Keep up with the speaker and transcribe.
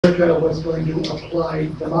America was going to apply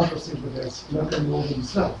democracy to this, not going to rule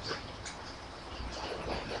themselves.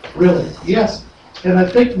 Really? Yes. And I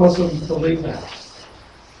think most of them believe that.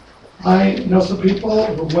 I know some people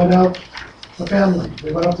who went out, a family,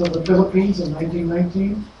 they went out to the Philippines in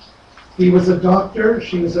 1919. He was a doctor,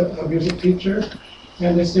 she was a music teacher,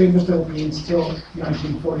 and they stayed in the Philippines till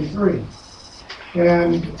 1943.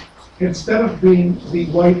 And instead of being the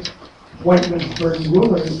white man's burden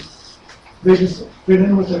rulers, they just fit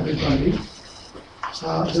in with everybody.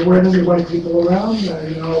 There weren't any white people around,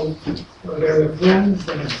 they're their friends,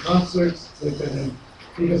 they had concerts, they've been in,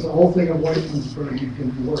 because the whole thing of white man's burden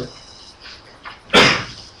didn't work.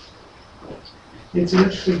 It's an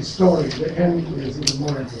interesting story. The end is even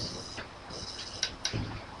more interesting.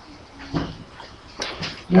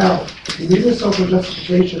 Now, you need a social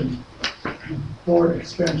justification for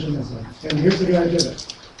expansionism. And here's the guy who did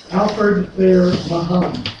it. Alfred Thayer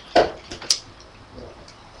Mahan.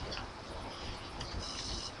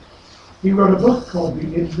 He wrote a book called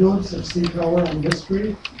The Influence of Sea Power on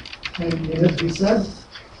History. And in it he said,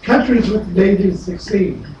 countries with navies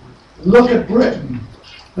succeed. Look at Britain,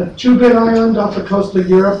 a 2-bit island off the coast of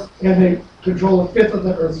Europe, and they control a fifth of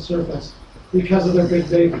the Earth's surface because of their big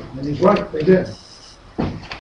navy. And he's right, they did.